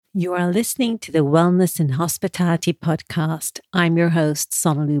You are listening to the Wellness and Hospitality Podcast. I'm your host,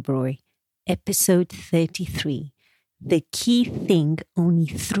 Sonal Ubroy. Episode 33. The key thing only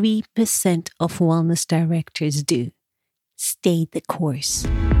 3% of wellness directors do. Stay the course.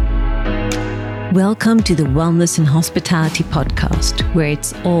 Welcome to the Wellness and Hospitality Podcast, where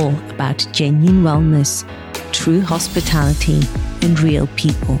it's all about genuine wellness, true hospitality, and real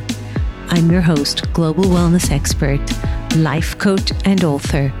people. I'm your host, global wellness expert, life coach and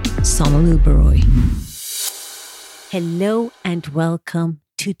author, Sonal Ubroy. Hello and welcome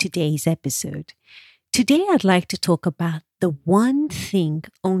to today's episode. Today I'd like to talk about the one thing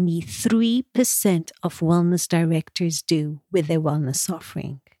only 3% of wellness directors do with their wellness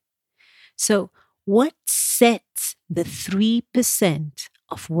offering. So what sets the 3%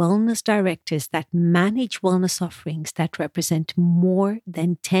 of wellness directors that manage wellness offerings that represent more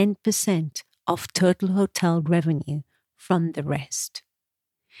than 10% of total hotel revenue from the rest?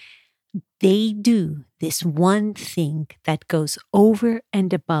 They do this one thing that goes over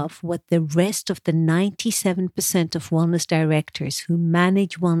and above what the rest of the 97% of wellness directors who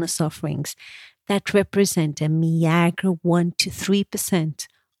manage wellness offerings that represent a meagre 1 to 3%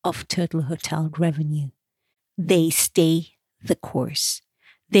 of total hotel revenue. They stay the course.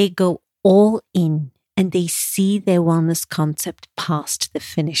 They go all in and they see their wellness concept past the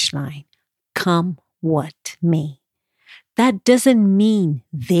finish line, come what may. That doesn't mean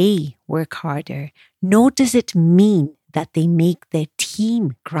they work harder, nor does it mean that they make their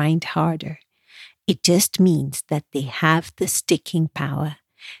team grind harder. It just means that they have the sticking power.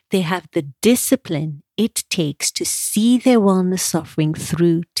 They have the discipline it takes to see their wellness offering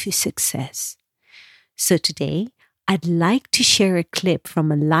through to success. So today, I'd like to share a clip from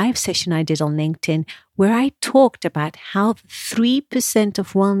a live session I did on LinkedIn where I talked about how the 3%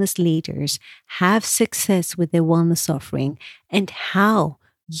 of wellness leaders have success with their wellness offering and how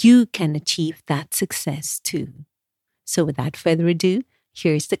you can achieve that success too. So without further ado,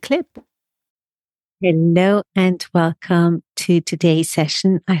 here's the clip. Hello and welcome to today's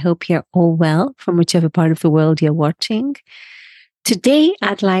session. I hope you're all well from whichever part of the world you're watching. Today,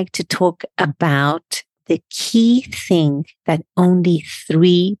 I'd like to talk about the key thing that only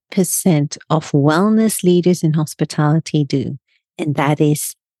 3% of wellness leaders in hospitality do, and that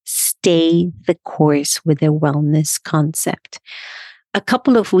is stay the course with their wellness concept. A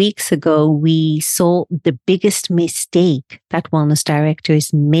couple of weeks ago, we saw the biggest mistake that wellness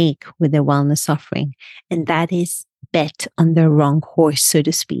directors make with their wellness offering, and that is bet on the wrong horse, so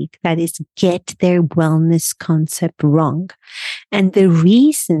to speak. That is, get their wellness concept wrong. And the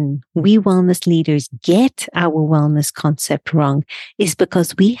reason we wellness leaders get our wellness concept wrong is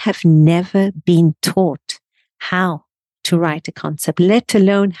because we have never been taught how to write a concept, let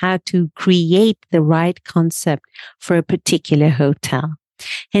alone how to create the right concept for a particular hotel.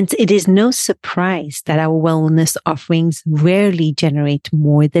 Hence, it is no surprise that our wellness offerings rarely generate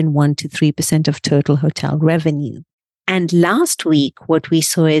more than 1 to 3% of total hotel revenue. And last week, what we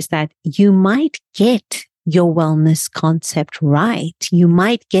saw is that you might get your wellness concept right. You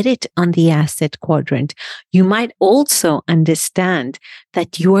might get it on the asset quadrant. You might also understand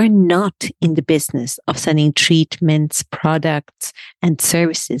that you are not in the business of selling treatments, products, and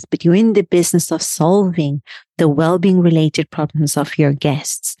services, but you're in the business of solving the well-being related problems of your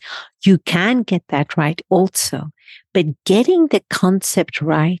guests. You can get that right also. But getting the concept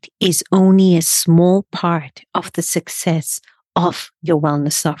right is only a small part of the success of your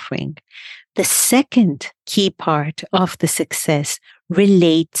wellness offering. The second key part of the success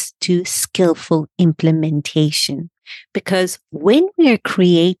relates to skillful implementation. Because when we are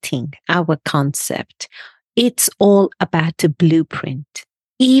creating our concept, it's all about a blueprint.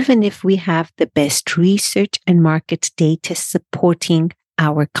 Even if we have the best research and market data supporting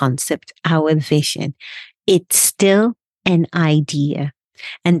our concept, our vision, it's still an idea.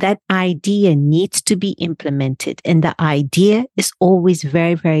 And that idea needs to be implemented. And the idea is always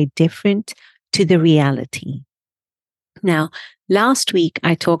very, very different to the reality. Now, last week,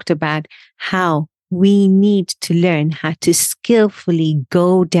 I talked about how we need to learn how to skillfully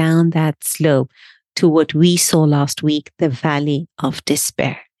go down that slope to what we saw last week, the valley of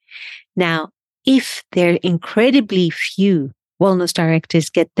despair. Now, if there are incredibly few wellness directors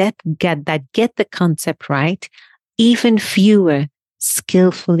get the concept right, even fewer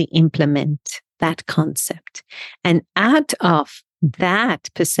skillfully implement that concept. And out of that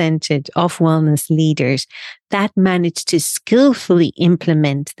percentage of wellness leaders that manage to skillfully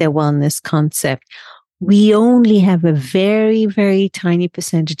implement their wellness concept, we only have a very, very tiny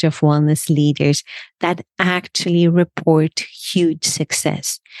percentage of wellness leaders that actually report huge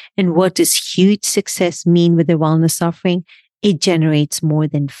success. And what does huge success mean with the wellness offering? it generates more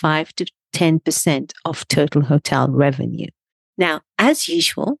than 5 to 10% of total hotel revenue. Now, as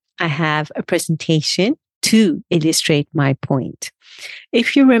usual, I have a presentation to illustrate my point.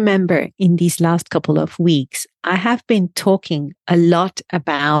 If you remember, in these last couple of weeks, I have been talking a lot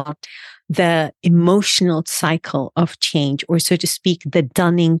about the emotional cycle of change, or so to speak, the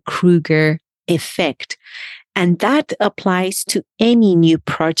Dunning-Kruger effect. And that applies to any new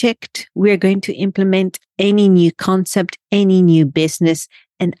project we're going to implement, any new concept, any new business,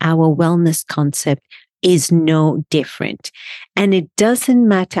 and our wellness concept is no different. And it doesn't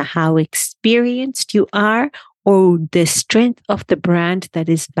matter how experienced you are or the strength of the brand that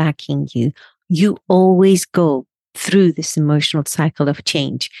is backing you. You always go through this emotional cycle of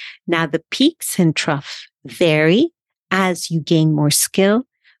change. Now, the peaks and troughs vary as you gain more skill,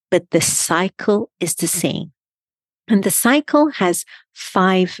 but the cycle is the same. And the cycle has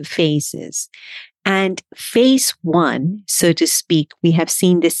 5 phases. And phase 1, so to speak, we have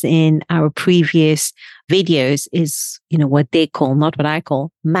seen this in our previous videos, is, what they call, not what I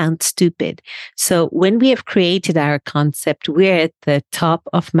call, Mount Stupid. So when we have created our concept, we're at the top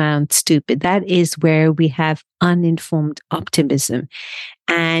of Mount Stupid. That is where we have uninformed optimism.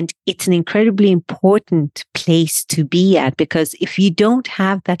 And it's an incredibly important place to be at, because if you don't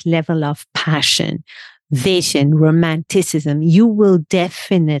have that level of passion, vision, romanticism, you will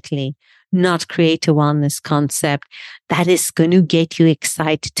definitely not create a wellness concept that is going to get you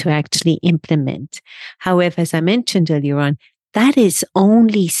excited to actually implement. However, as I mentioned earlier on, that is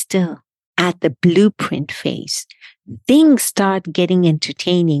only still at the blueprint phase. Things start getting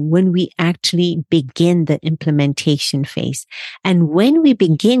entertaining when we actually begin the implementation phase. And when we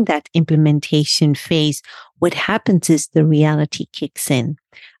begin that implementation phase, what happens is the reality kicks in.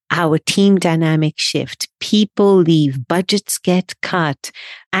 Our team dynamic shift, people leave, budgets get cut,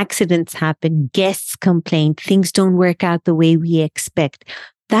 accidents happen, guests complain, things don't work out the way we expect.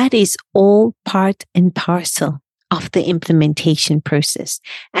 That is all part and parcel of the implementation process.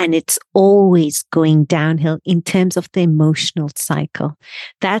 And it's always going downhill in terms of the emotional cycle.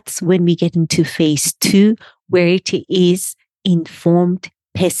 That's when we get into phase 2, where it is informed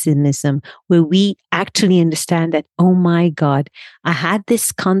pessimism, where we actually understand that, oh my God, I had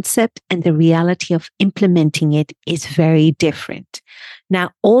this concept and the reality of implementing it is very different.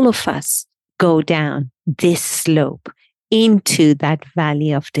 Now, all of us go down this slope into that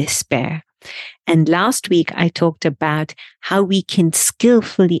valley of despair. And last week, I talked about how we can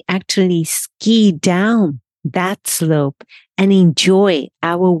skillfully actually ski down that slope and enjoy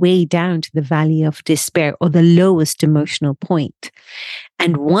our way down to the valley of despair, or the lowest emotional point.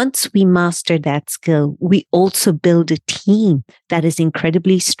 And once we master that skill, we also build a team that is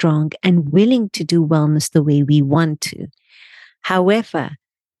incredibly strong and willing to do wellness the way we want to. However,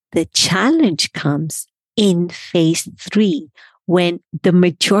 the challenge comes in phase 3, when the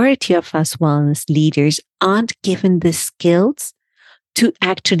majority of us wellness leaders aren't given the skills to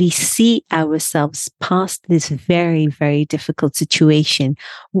actually see ourselves past this very, very difficult situation.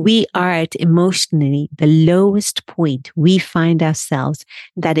 We are at emotionally the lowest point we find ourselves.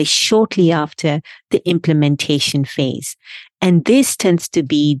 That is shortly after the implementation phase. And this tends to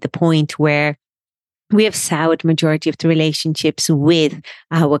be the point where we have soured majority of the relationships with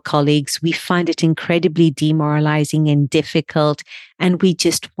our colleagues. We find it incredibly demoralizing and difficult, and we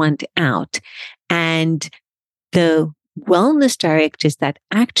just want out. And the wellness directors that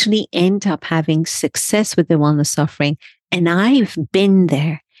actually end up having success with the wellness offering, and I've been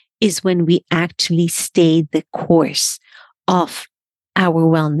there, is when we actually stay the course of our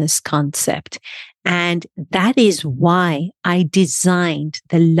wellness concept. And that is why I designed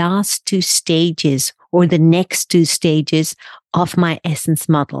the last 2 stages, or the next 2 stages of my essence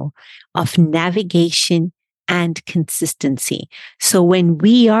model of navigation and consistency. So when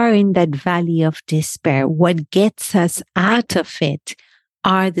we are in that valley of despair, what gets us out of it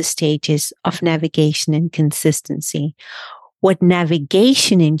are the stages of navigation and consistency. What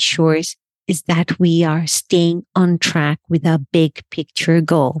navigation ensures is that we are staying on track with our big picture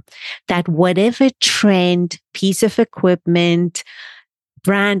goal, that whatever trend, piece of equipment,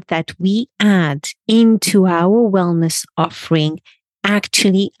 brand that we add into our wellness offering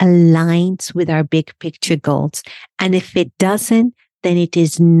actually aligns with our big picture goals. And if it doesn't, then it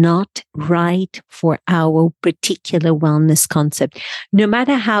is not right for our particular wellness concept. No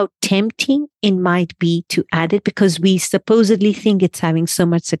matter how tempting it might be to add it, because we supposedly think it's having so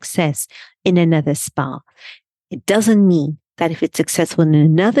much success in another spa, it doesn't mean that if it's successful in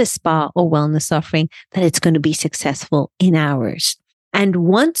another spa or wellness offering, that it's going to be successful in ours. And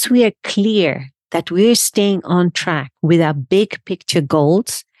once we are clear that we're staying on track with our big picture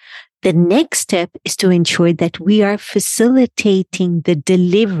goals, The next step is to ensure that we are facilitating the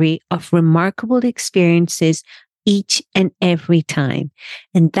delivery of remarkable experiences each and every time.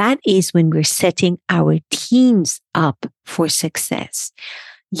 And that is when we're setting our teams up for success.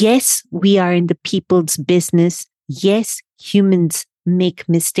 Yes, we are in the people's business. Yes, humans make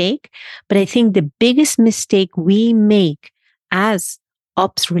mistake, but I think the biggest mistake we make as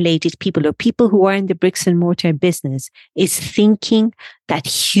ops related people or people who are in the bricks and mortar business is thinking that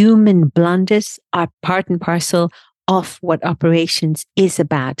human blunders are part and parcel of what operations is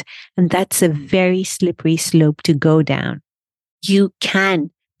about. And that's a very slippery slope to go down. You can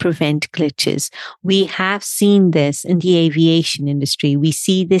prevent glitches. We have seen this in the aviation industry. We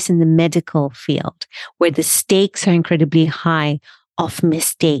see this in the medical field where the stakes are incredibly high of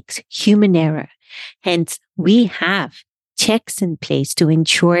mistakes, human error. Hence, we have checks in place to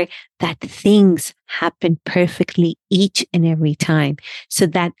ensure that things happen perfectly each and every time so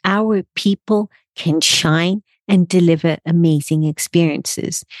that our people can shine and deliver amazing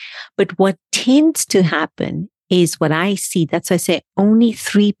experiences. But what tends to happen is what I see. That's why I say only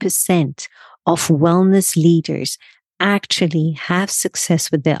 3% of wellness leaders actually have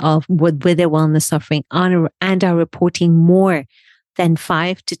success with their wellness offering and are reporting more than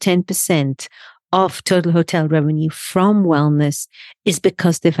 5 to 10% of total hotel revenue from wellness is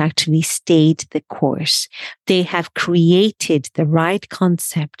because they've actually stayed the course. They have created the right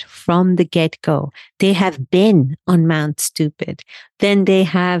concept from the get-go. They have been on Mount Stupid. Then they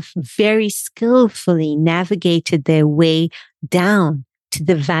have very skillfully navigated their way down to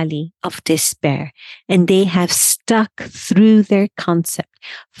the valley of despair. And they have stuck through their concept,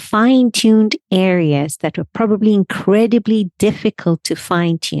 fine-tuned areas that were probably incredibly difficult to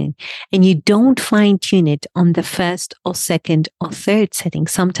fine-tune. And you don't fine-tune it on the first or second or third setting.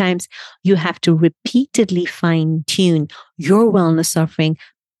 Sometimes you have to repeatedly fine-tune your wellness offering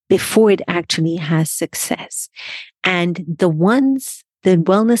before it actually has success. And the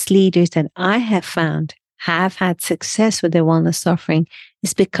wellness leaders that I have found have had success with their wellness offering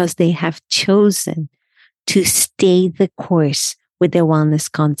is because they have chosen to stay the course with their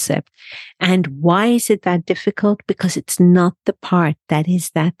wellness concept. And why is it that difficult? Because it's not the part that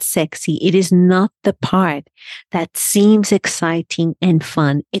is that sexy. It is not the part that seems exciting and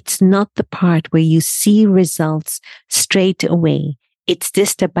fun. It's not the part where you see results straight away. It's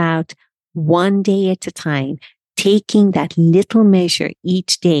just about one day at a time, taking that little measure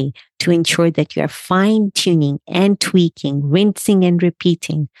each day to ensure that you are fine-tuning and tweaking, rinsing and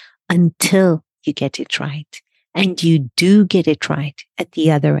repeating until you get it right. And you do get it right at the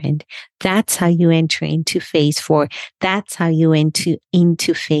other end. That's how you enter into phase 4. That's how you enter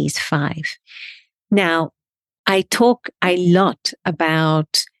into phase 5. Now, I talk a lot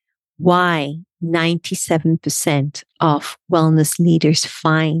about why 97% of wellness leaders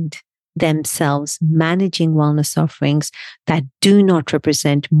find themselves managing wellness offerings that do not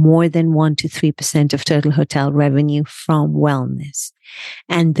represent more than 1 to 3% of total hotel revenue from wellness.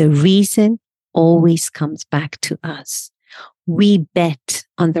 And the reason always comes back to us. We bet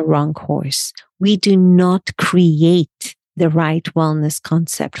on the wrong horse. We do not create the right wellness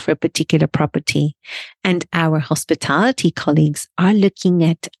concept for a particular property. And our hospitality colleagues are looking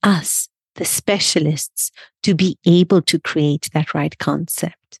at us, the specialists, to be able to create that right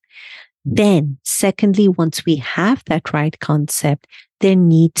concept. Then, secondly, once we have that right concept, there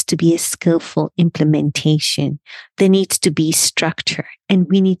needs to be a skillful implementation. There needs to be structure, and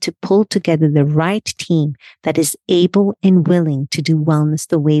we need to pull together the right team that is able and willing to do wellness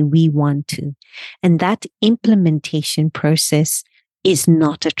the way we want to. And that implementation process is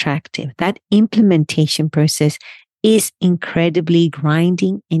not attractive. That implementation process is incredibly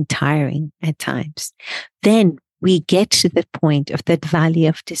grinding and tiring at times. Then we get to the point of that valley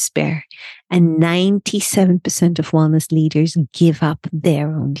of despair, and 97% of wellness leaders give up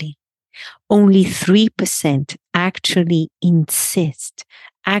there only. Only 3% actually insist,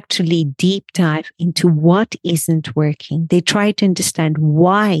 actually deep dive into what isn't working. They try to understand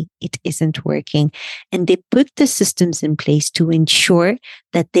why it isn't working, and they put the systems in place to ensure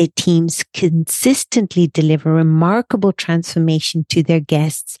that their teams consistently deliver remarkable transformation to their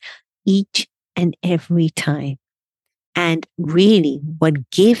guests each and every time. And really,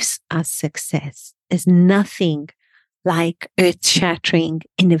 what gives us success is nothing like earth-shattering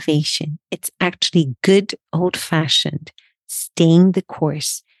innovation. It's actually good old-fashioned staying the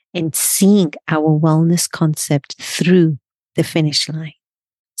course and seeing our wellness concept through the finish line.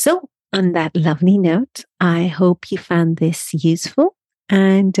 So on that lovely note, I hope you found this useful,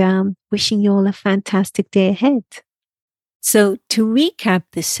 and wishing you all a fantastic day ahead. So to recap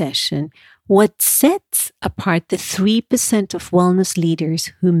this session, What sets apart the 3% of wellness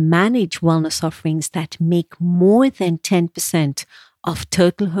leaders who manage wellness offerings that make more than 10% of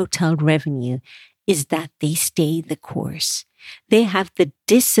total hotel revenue is that they stay the course. They have the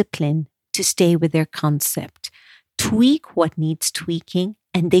discipline to stay with their concept, tweak what needs tweaking,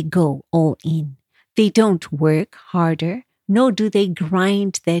 and they go all in. They don't work harder, nor do they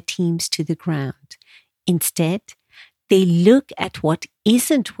grind their teams to the ground. Instead, they look at what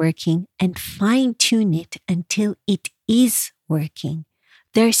isn't working and fine-tune it until it is working.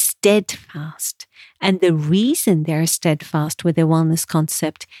 They're steadfast. And the reason they're steadfast with their wellness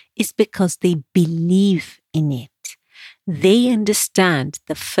concept is because they believe in it. They understand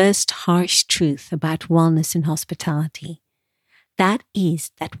the first harsh truth about wellness and hospitality. That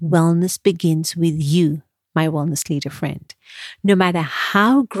is that wellness begins with you, my wellness leader friend. No matter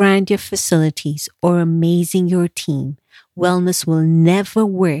how grand your facilities or amazing your team, wellness will never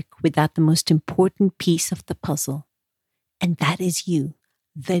work without the most important piece of the puzzle. And that is you,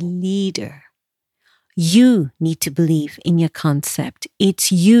 the leader. You need to believe in your concept. It's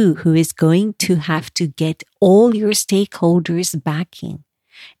you who is going to have to get all your stakeholders backing.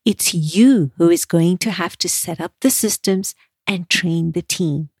 It's you who is going to have to set up the systems and train the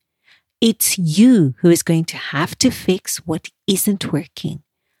team. It's you who is going to have to fix what isn't working.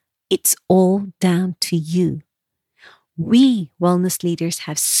 It's all down to you. We wellness leaders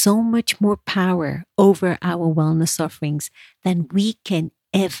have so much more power over our wellness offerings than we can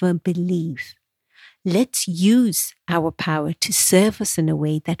ever believe. Let's use our power to serve us in a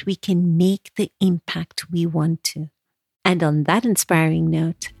way that we can make the impact we want to. And on that inspiring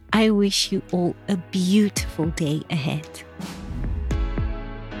note, I wish you all a beautiful day ahead.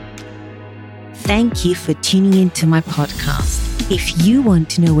 Thank you for tuning into my podcast. If you want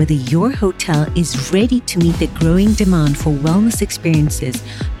to know whether your hotel is ready to meet the growing demand for wellness experiences,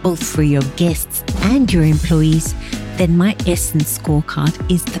 both for your guests and your employees, then my Essence Scorecard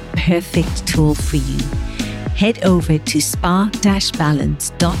is the perfect tool for you. Head over to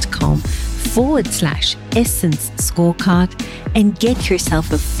spa-balance.com/Essence Scorecard and get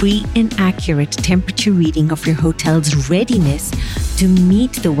yourself a free and accurate temperature reading of your hotel's readiness to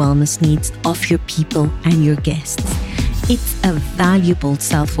meet the wellness needs of your people and your guests. It's a valuable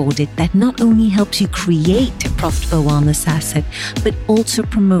self-audit that not only helps you create a profitable wellness asset, but also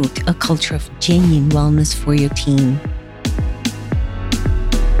promote a culture of genuine wellness for your team.